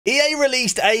EA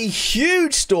released a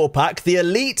huge store pack. The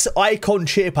Elite Icon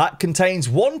Cheer Pack contains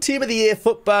one Team of the Year,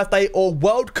 FUT Birthday, or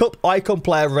World Cup Icon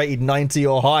player rated 90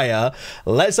 or higher.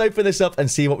 Let's open this up and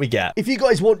see what we get. If you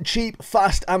guys want cheap,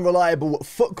 fast, and reliable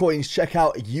FUT coins, check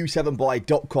out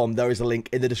u7buy.com. There is a link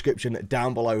in the description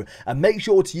down below. And make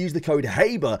sure to use the code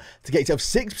HABER to get yourself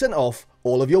 6% off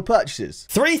all of your purchases.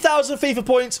 3,000 FIFA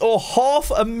points or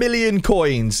 500,000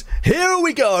 coins. Here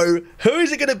we go. Who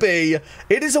is it going to be?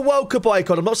 It is a World Cup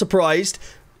icon. I'm not surprised.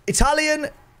 Italian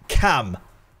Cam.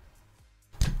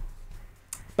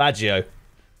 Baggio.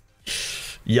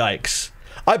 Yikes.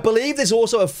 I believe there's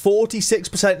also a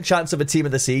 46% chance of a team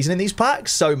of the season in these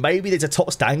packs. So maybe there's a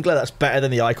Tots Dangler that's better than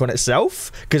the icon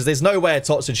itself. Because there's no way a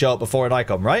Tots would show up before an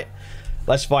icon, right?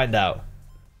 Let's find out.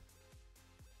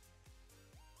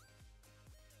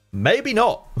 Maybe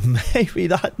not. Maybe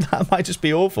that might just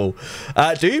be awful.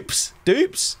 Dupes.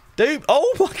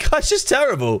 Oh my god, it's just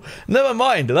terrible. Never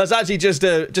mind. That's actually just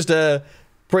a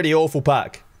pretty awful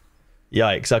pack.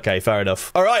 Yikes. Okay, fair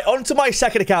enough. All right, on to my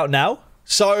second account now.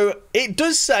 So it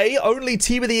does say only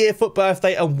Team of the Year, FUT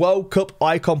Birthday, and World Cup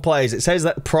icon players. It says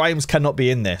that primes cannot be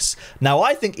in this. Now,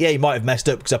 I think EA might have messed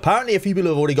up because apparently a few people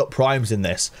have already got primes in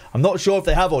this. I'm not sure if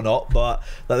they have or not, but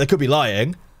they could be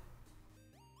lying.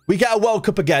 We get a World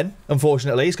Cup again,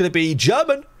 unfortunately. It's going to be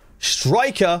German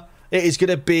striker. It is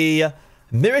going to be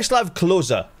Miroslav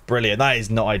Klose. Brilliant. That is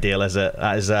not ideal, is it?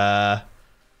 That is,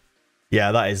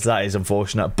 yeah, that is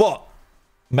unfortunate. But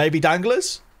maybe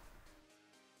danglers?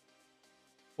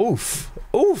 Oof.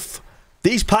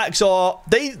 These packs are...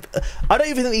 I don't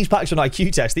even think these packs are an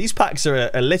IQ test. These packs are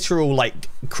a literal, like,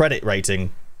 credit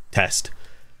rating test.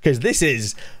 Because this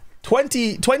is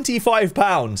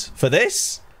 £25 for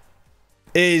this.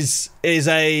 Is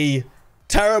a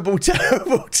terrible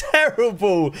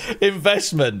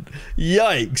investment.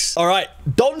 Yikes. All right,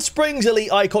 Don Springs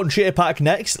Elite Icon Cheer Pack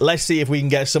next. Let's see if we can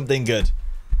get something good.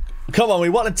 Come on, we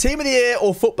want a Team of the Year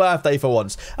or FUT Birthday for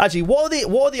once. Actually, what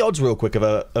are the odds real quick of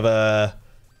a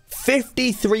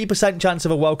 53% chance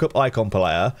of a World Cup icon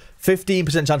player,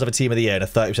 15% chance of a Team of the Year, and a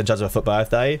 30% chance of a FUT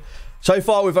Birthday? So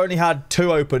far, we've only had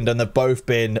 2 opened, and they've both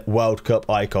been World Cup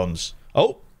icons.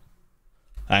 Oh,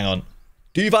 hang on.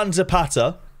 Duvan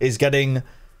Zapata is getting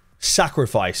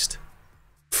sacrificed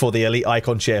for the Elite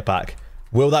Icon Cheer Pack.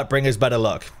 Will that bring us better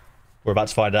luck? We're about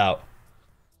to find out.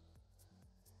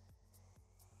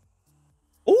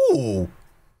 Ooh.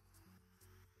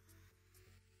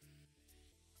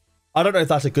 I don't know if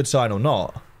that's a good sign or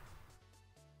not.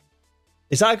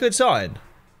 Is that a good sign?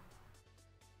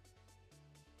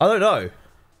 I don't know.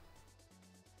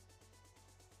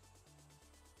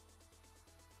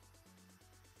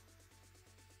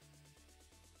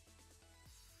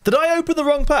 Did I open the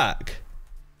wrong pack?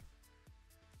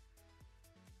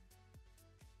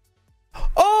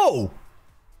 Oh!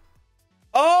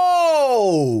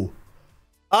 Oh!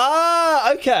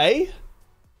 Ah, okay.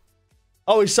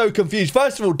 Oh, he's so confused.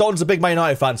 First of all, Don's a big Man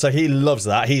United fan, so he loves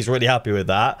that. He's really happy with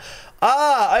that.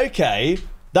 Ah, okay.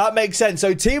 That makes sense.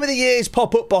 So Team of the Years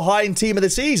pop up behind Team of the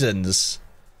Seasons.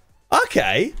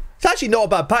 Okay. It's actually not a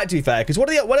bad pack, to be fair, because what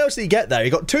else did he get there?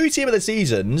 He got 2 Team of the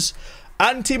Seasons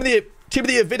and Team of the Year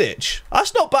Vidic.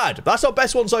 That's not bad. That's our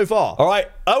best one so far. All right,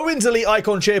 Owen's Elite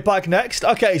Icon Cheer Pack next.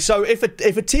 Okay, so if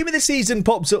a Team of the Season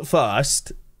pops up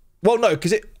first, well, no,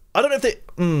 because I don't know if they...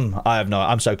 I have no...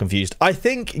 I'm so confused. I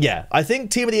think Team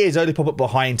of the Years only pop up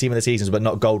behind Team of the Seasons, but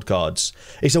not gold cards.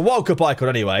 It's a World Cup icon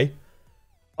anyway.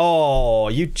 Oh,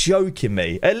 you joking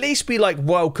me? At least be like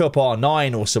World Cup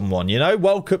R9 or someone, you know?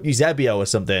 World Cup Itshaber or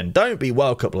something. Don't be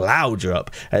World Cup Laudrup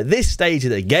at this stage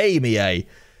of the game, EA.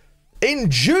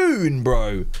 In June,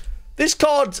 bro. This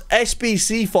card's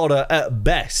SBC fodder at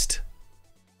best.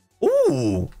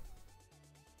 Ooh.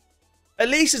 At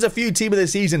least there's a few Team of the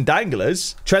Season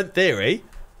danglers. Trent Theory.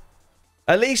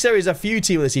 At least there is a few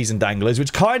Team of the Season danglers,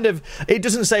 which kind of... It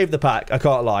doesn't save the pack, I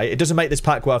can't lie. It doesn't make this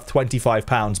pack worth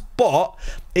 £25, but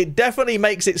it definitely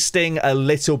makes it sting a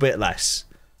little bit less.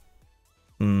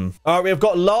 All right, we've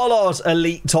got Lala's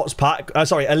Elite Tots pack.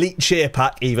 Sorry, Elite Cheer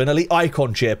pack even. Elite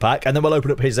Icon Cheer pack. And then we'll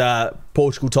open up his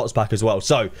Portugal Tots pack as well.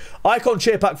 So, Icon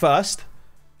Cheer pack first.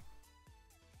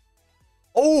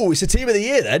 Oh, it's a Team of the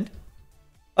Year then.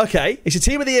 Okay, it's a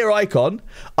Team of the Year icon.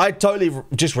 I totally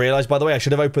just realised, by the way, I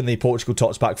should have opened the Portugal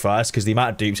Tots pack first because the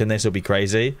amount of dupes in this will be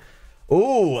crazy.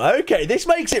 Oh, okay. This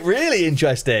makes it really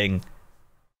interesting.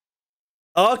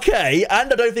 Okay,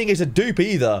 and I don't think it's a dupe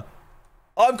either.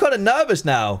 I'm kind of nervous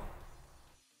now.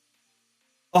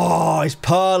 Oh, it's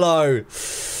Pirlo.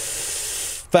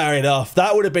 Fair enough.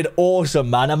 That would have been awesome,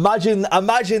 man. Imagine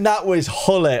that was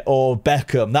Hullet or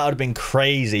Beckham. That would have been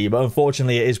crazy. But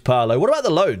unfortunately, it is Pirlo. What about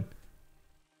the loan?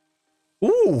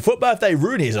 Ooh, Foot Birthday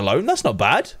Rooney is alone. That's not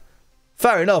bad.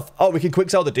 Fair enough. Oh, we can quick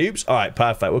sell the dupes. All right,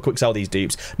 perfect. We'll quick sell these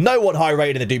dupes. No one high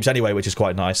rated in the dupes anyway, which is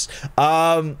quite nice.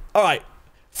 All right.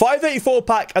 584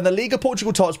 pack and the Liga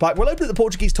Portugal Tots pack. We'll open the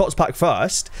Portuguese Tots pack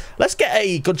first. Let's get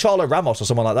a Gonçalo Ramos or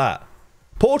someone like that.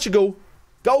 Portugal.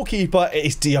 Goalkeeper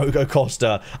is Diogo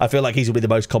Costa. I feel like he's going to be the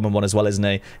most common one as well, isn't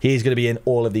he? He's going to be in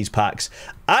all of these packs.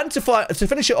 And to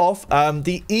finish it off,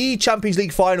 the E-Champions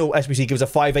League Final SBC gives a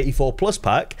 584 plus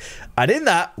pack. And in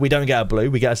that, we don't get a blue.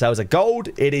 We get ourselves a gold.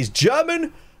 It is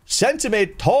German centre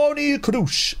mid Toni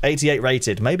Kroos, 88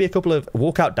 rated. Maybe a couple of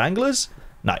walkout danglers?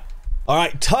 No. All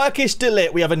right, Turkish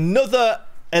Delight. We have another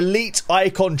Elite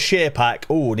Icon Cheer pack.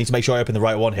 Oh, I need to make sure I open the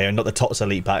right one here and not the Tots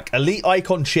Elite pack. Elite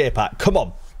Icon Cheer pack. Come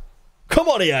on. Come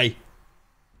on, EA.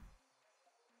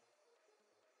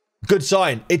 Good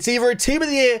sign. It's either a Team of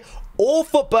the Year or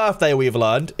Foot Birthday we've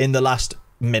learned in the last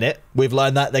minute. We've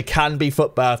learned that there can be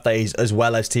Foot Birthdays as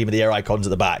well as Team of the Year icons at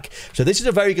the back. So this is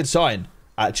a very good sign,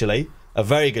 actually. A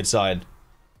very good sign.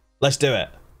 Let's do it.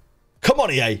 Come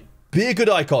on, EA. Be a good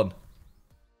icon.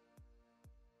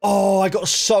 Oh, I got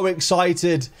so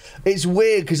excited. It's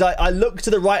weird because I look to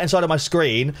the right-hand side of my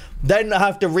screen, then I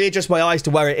have to readjust my eyes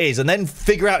to where it is, and then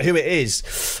figure out who it is.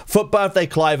 Foot Birthday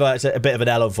Cliver, it's a bit of an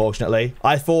L, unfortunately.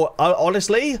 I thought,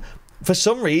 honestly, for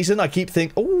some reason, I keep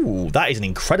thinking, oh, that is an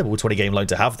incredible 20-game loan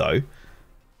to have, though.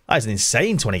 That is an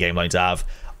insane 20-game loan to have.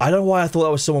 I don't know why I thought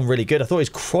that was someone really good. I thought it was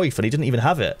Cruyff, and he didn't even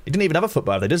have it. He didn't even have a Foot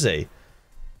Birthday, does he?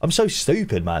 I'm so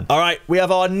stupid, man. All right, we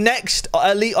have our next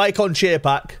Elite Icon Cheer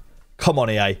pack. Come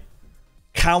on, EA.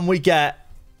 Can we get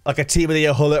like a Team of the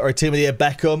Year Hullet or a Team of the Year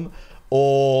Beckham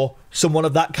or someone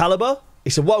of that caliber?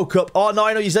 It's a World Cup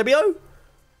R9 or Eusebio?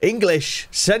 English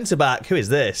centre-back. Who is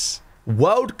this?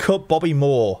 World Cup Bobby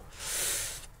Moore.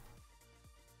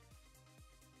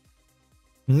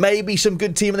 Maybe some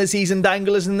good Team of the Season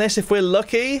danglers in this if we're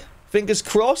lucky. Fingers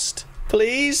crossed,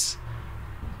 please.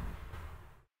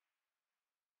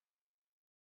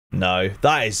 No,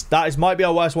 that is might be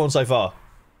our worst one so far.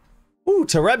 Ooh,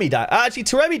 Taremi. Actually,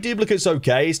 Taremi duplicate's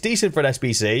okay. It's decent for an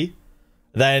SBC.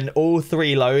 Then all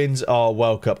 3 loans are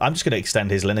World Cup. I'm just going to extend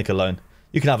his Lineker loan.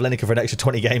 You can have Lineker for an extra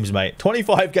 20 games, mate.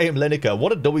 25-game Lineker.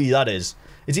 What a W that is.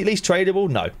 Is he at least tradable?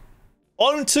 No.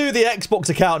 On to the Xbox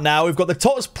account now. We've got the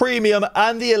Tots Premium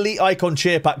and the Elite Icon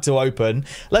Cheer Pack to open.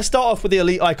 Let's start off with the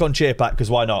Elite Icon Cheer Pack, because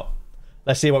why not?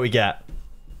 Let's see what we get.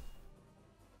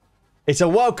 It's a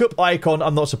World Cup icon.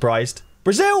 I'm not surprised.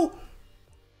 Brazil!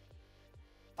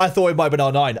 I thought it might have been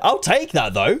R9. I'll take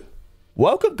that, though.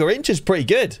 World Cup Grinch is pretty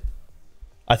good.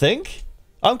 I think.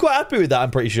 I'm quite happy with that,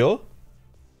 I'm pretty sure.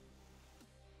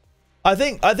 I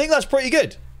think that's pretty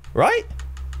good. Right?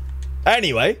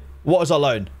 Anyway, what was our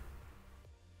loan?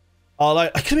 Our loan...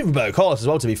 I could have even better Carlos as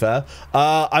well, to be fair.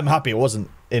 I'm happy it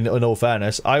wasn't, in all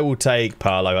fairness. I will take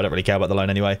Perlo. I don't really care about the loan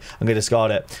anyway. I'm going to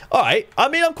discard it. All right. I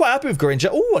mean, I'm quite happy with Grinch.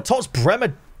 Oh, a Tots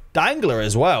Bremer Dangler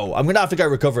as well. I'm going to have to go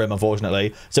recover him,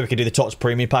 unfortunately, so we can do the Tots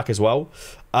Premium Pack as well.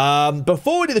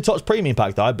 Before we do the Tots Premium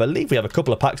Pack, though, I believe we have a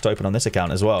couple of packs to open on this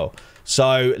account as well.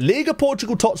 So, Liga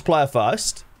Portugal Tots player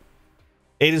first.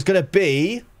 It is going to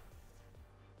be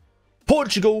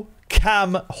Portugal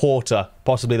Cam Horta.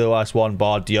 Possibly the worst one,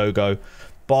 bar Diogo.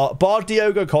 Bar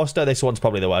Diogo Costa, this one's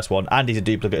probably the worst one. And he's a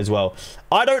duplicate as well.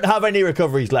 I don't have any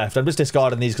recoveries left. I'm just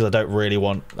discarding these because I don't really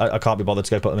want... I can't be bothered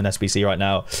to go put them in SBC right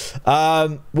now.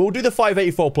 We'll do the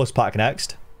 584 plus pack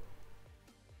next.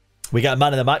 We get a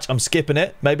man in the match. I'm skipping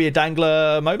it. Maybe a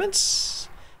Dangler Moments?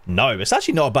 No, it's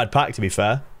actually not a bad pack, to be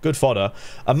fair. Good fodder.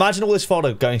 Imagine all this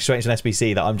fodder going straight into an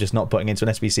SBC that I'm just not putting into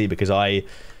an SBC because I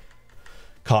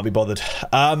can't be bothered.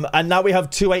 And now we have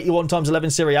 281 times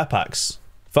 11 Serie A packs.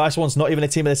 First one's not even a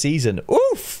Team of the Season.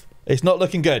 Oof! It's not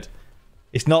looking good.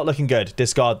 It's not looking good.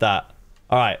 Discard that.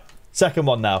 All right. Second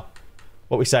one now.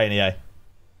 What we saying, EA?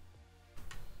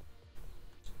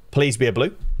 Please be a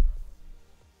blue.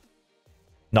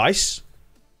 Nice.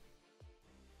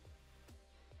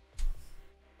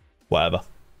 Whatever.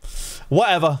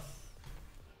 Whatever.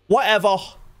 Whatever.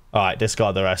 All right.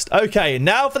 Discard the rest. Okay.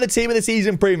 Now for the Team of the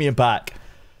Season Premium Pack.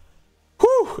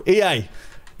 Whew. EA.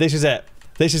 This is it.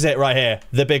 This is it right here.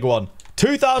 The big one.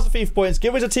 2,000 FIFA points.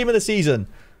 Give us a Team of the Season.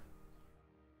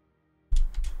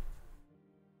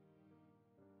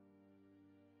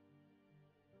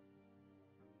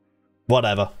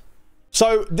 Whatever.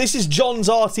 So, this is John's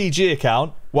RTG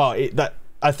account. Well,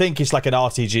 I think it's like an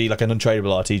RTG, like an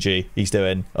untradeable RTG he's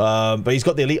doing. But he's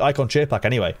got the Elite Icon Cheer Pack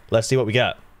anyway. Let's see what we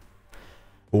get.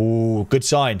 Ooh, good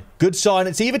sign. Good sign.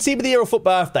 It's either Team of the Year or Foot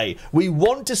Birthday. We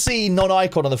want to see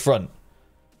non-icon on the front.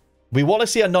 We want to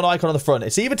see a non-icon on the front.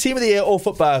 It's either team of the year or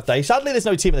FUT birthday. Sadly, there's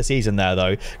no team of the season there,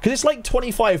 though. Because it's like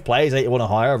 25 players, 81 or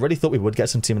higher. I really thought we would get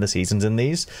some team of the seasons in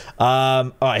these.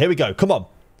 All right, here we go. Come on.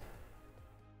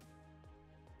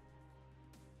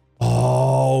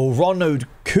 Oh, Ronald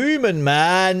Koeman,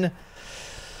 man.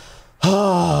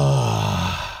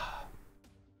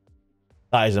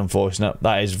 That is unfortunate.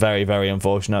 That is very, very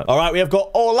unfortunate. All right, we have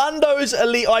got Orlando's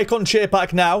Elite Icon cheer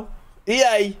pack now.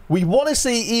 EA, we want to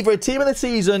see either a team of the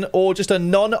season or just a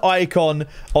non-icon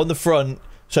on the front.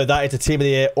 So that is a team of the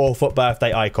year or FUT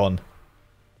birthday icon.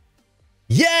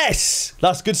 Yes!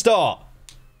 That's a good start.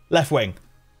 Left wing.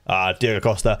 Ah, Diego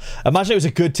Costa. Imagine it was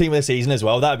a good team of the season as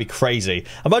well. That would be crazy.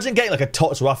 Imagine getting like a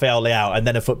Tots Rafael Leao and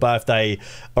then a FUT birthday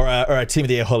or a team of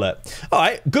the year Hullet. All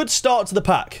right, good start to the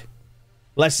pack.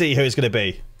 Let's see who it's going to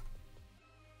be.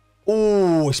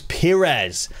 Oh, it's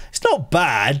Perez. It's not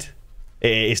bad.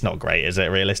 It's not great, is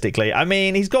it, realistically? I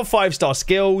mean, he's got 5-star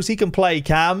skills. He can play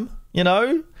cam, you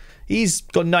know? He's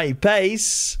got 90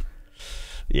 pace.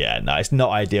 Yeah, no, it's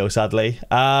not ideal, sadly.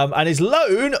 And his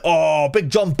loan, oh, Big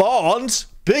John Barnes.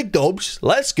 Big dubs.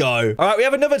 Let's go. All right, we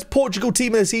have another Portugal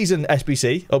team of the season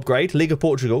SBC upgrade. League of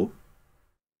Portugal.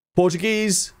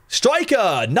 Portuguese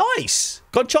striker. Nice.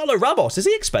 Gonçalo Ramos. Is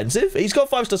he expensive? He's got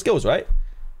 5-star skills, right?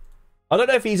 I don't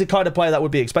know if he's a kind of player that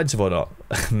would be expensive or not.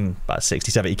 About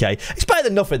 60, 70k. It's better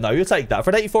than nothing, though. You'll take that. For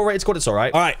an 84 rated squad, it's all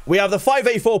right. All right, we have the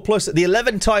 584 plus, the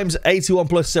 11 times 81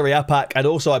 plus Serie A pack, and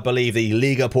also, I believe, the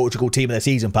Liga Portugal team of the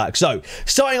season pack. So,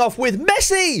 starting off with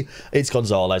Messi. It's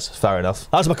Gonzalez. Fair enough.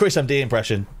 That's my Chris MD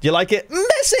impression. Do you like it?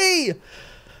 Messi!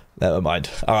 Never mind.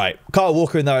 All right. Kyle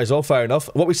Walker in there as well. Fair enough.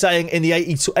 What we're saying in the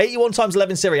 81 times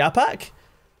 11 Serie A pack?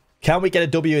 Can we get a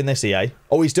W in this, EA?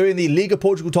 Oh, he's doing the Liga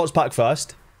Portugal Tots pack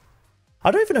first. I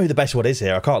don't even know who the best one is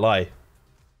here. I can't lie.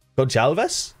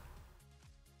 Gonçalves?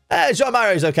 João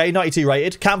Mario's okay. 92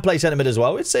 rated. Can play centre mid as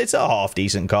well. It's a half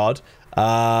decent card.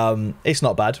 It's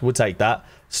not bad. We'll take that.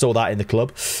 Store that in the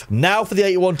club. Now for the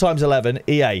 81 times 11.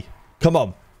 EA. Come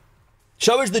on.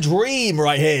 Show us the dream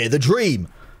right here. The dream.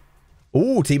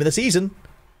 Ooh, team of the season.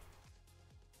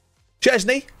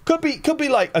 Chesney. Could be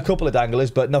like a couple of danglers,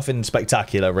 but nothing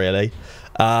spectacular, really.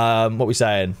 What are we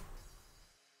saying?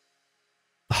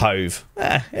 Hove.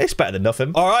 It's better than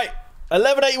nothing. All right.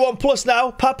 1181 plus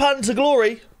now. Papan to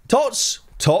glory. Tots.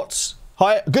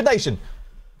 Hi. Good nation.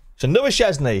 So Noah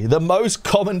Chesney. The most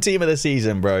common team of the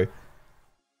season, bro.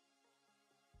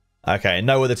 Okay.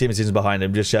 No other team of the season behind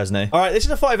him. Just Chesney. All right. This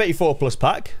is a 584 plus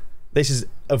pack. This is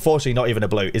unfortunately not even a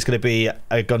blue. It's going to be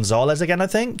a Gonzalez again, I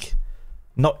think.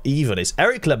 Not even. It's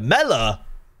Eric Lamela.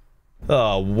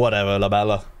 Oh, whatever,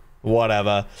 Lamela.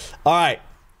 Whatever. All right.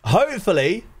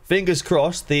 Hopefully... Fingers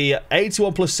crossed, the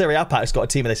 81 plus Serie A pack's got a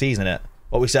team of the season in it.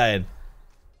 What are we saying?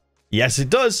 Yes, it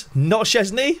does. Not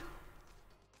Chesney.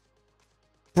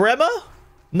 Bremer?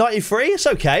 93? It's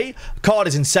okay. Card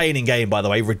is insane in game, by the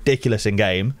way. Ridiculous in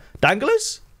game.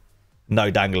 Danglers?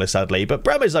 No danglers, sadly. But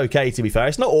Bremer's okay, to be fair.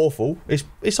 It's not awful.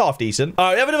 It's half decent. All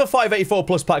right, we have another 584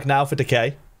 plus pack now for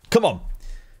Decay. Come on.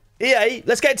 EA,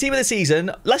 let's get a team of the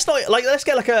season. Let's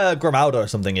get like a Grimaldo or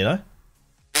something, you know?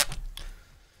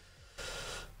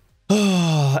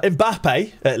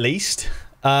 Mbappe, at least.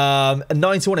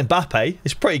 91 Mbappe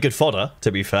is pretty good fodder,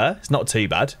 to be fair. It's not too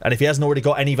bad. And if he hasn't already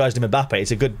got any version of Mbappe,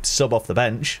 it's a good sub off the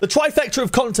bench. The trifecta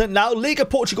of content now. Liga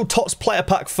Portugal Tots player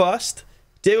pack first.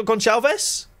 Diego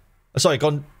Gonçalves. Sorry,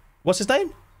 what's his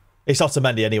name? It's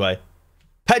Otamendi anyway.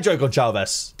 Pedro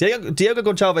Gonçalves. Diego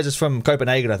Gonçalves is from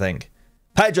Copenhagen, I think.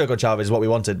 Pedro Gonçalves is what we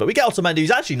wanted, but we get Otamendi,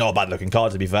 who's actually not a bad looking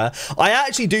card, to be fair. I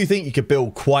actually do think you could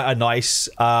build quite a nice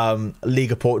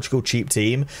Liga Portugal cheap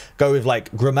team. Go with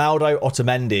like Grimaldo,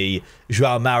 Otamendi,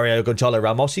 João Mario, Gonçalo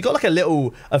Ramos. You got like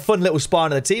a fun little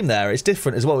spine of the team there. It's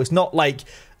different as well. It's not like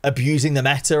abusing the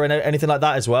meta or anything like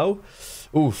that as well.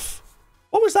 Oof.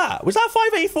 What was that? Was that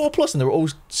 584 plus and they were all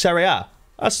Serie A?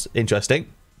 That's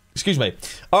interesting. Excuse me.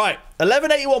 All right,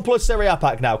 1181 plus Serie A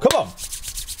pack now. Come on.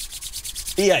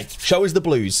 EA, show us the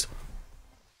blues.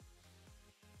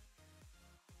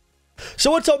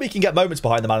 Someone told me you can get moments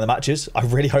behind the man of the matches. I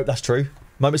really hope that's true.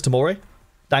 Moments to Mori.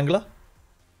 Dangler.